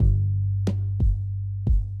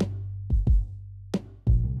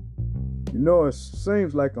It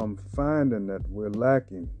seems like I'm finding that we're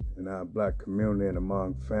lacking in our black community and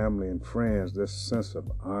among family and friends this sense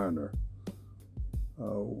of honor.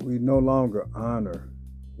 We no longer honor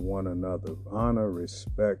one another. Honor,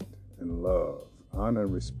 respect, and love. Honor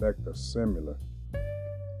and respect are similar.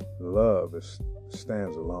 Love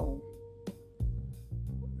stands alone.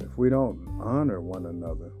 If we don't honor one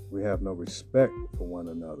another, we have no respect for one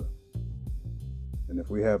another. And if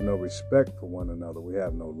we have no respect for one another, we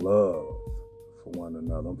have no love for one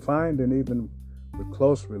another. I'm finding even with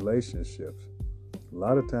close relationships, a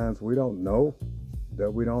lot of times we don't know that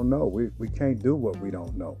we don't know. We can't do what we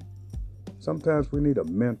don't know. Sometimes we need a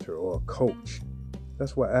mentor or a coach.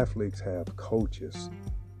 That's why athletes have coaches,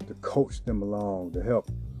 to coach them along, to help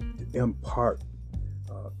to impart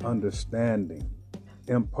understanding,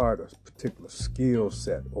 impart a particular skill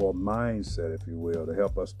set or mindset, if you will, to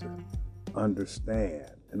help us to understand.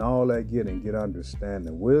 And all that get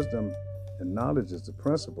understanding. Wisdom and knowledge is the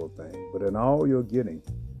principal thing, but in all you're getting,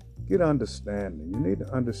 get understanding. You need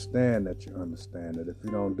to understand that you understand it. If you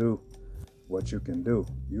don't do what you can do,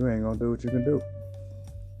 you ain't gonna do what you can do.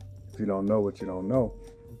 If you don't know what you don't know,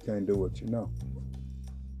 you can't do what you know.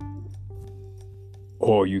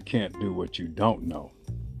 Or you can't do what you don't know.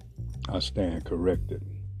 I stand corrected.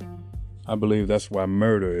 I believe that's why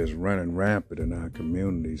murder is running rampant in our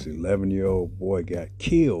communities. 11-year-old boy got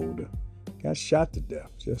killed, got shot to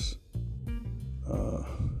death just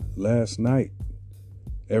last night.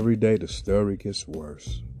 Every day the story gets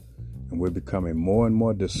worse, and we're becoming more and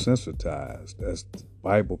more desensitized as the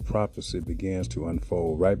Bible prophecy begins to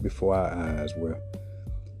unfold right before our eyes, where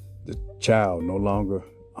the child no longer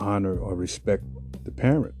honor or respect the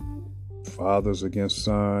parent. Fathers against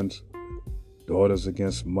sons, daughters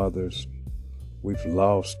against mothers. We've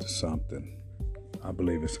lost something. I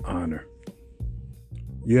believe it's honor.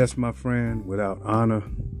 Yes, my friend, without honor,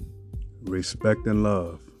 respect, and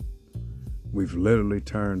love, we've literally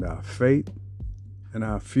turned our fate and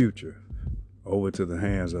our future over to the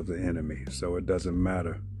hands of the enemy. So it doesn't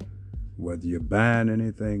matter whether you bind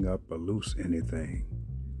anything up or loose anything.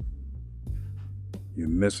 You're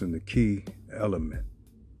missing the key element,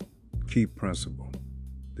 key principle.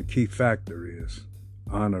 The key factor is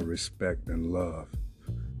honor, respect, and love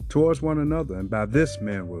towards one another. And by this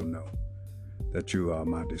man will know that you are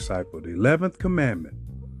my disciple. The 11th commandment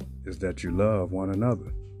is that you love one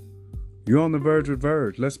another. You're on the verge of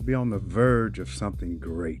verge. Let's be on the verge of something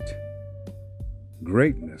great.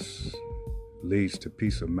 Greatness leads to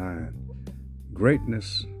peace of mind.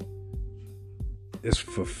 Greatness is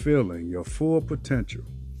fulfilling your full potential.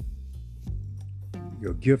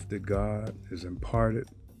 Your gift that God has imparted,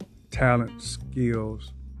 talent,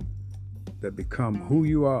 skills that become who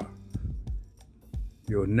you are.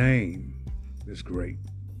 Your name is great.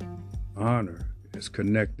 Honor is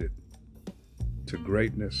connected to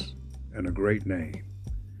greatness and a great name,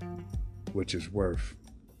 which is worth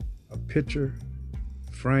a picture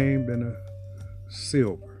framed in a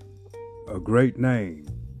silver. A great name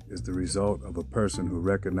is the result of a person who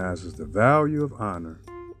recognizes the value of honor,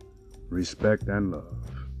 respect, and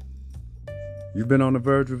love. You've been on the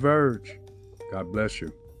verge of verge. God bless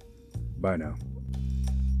you. Bye now.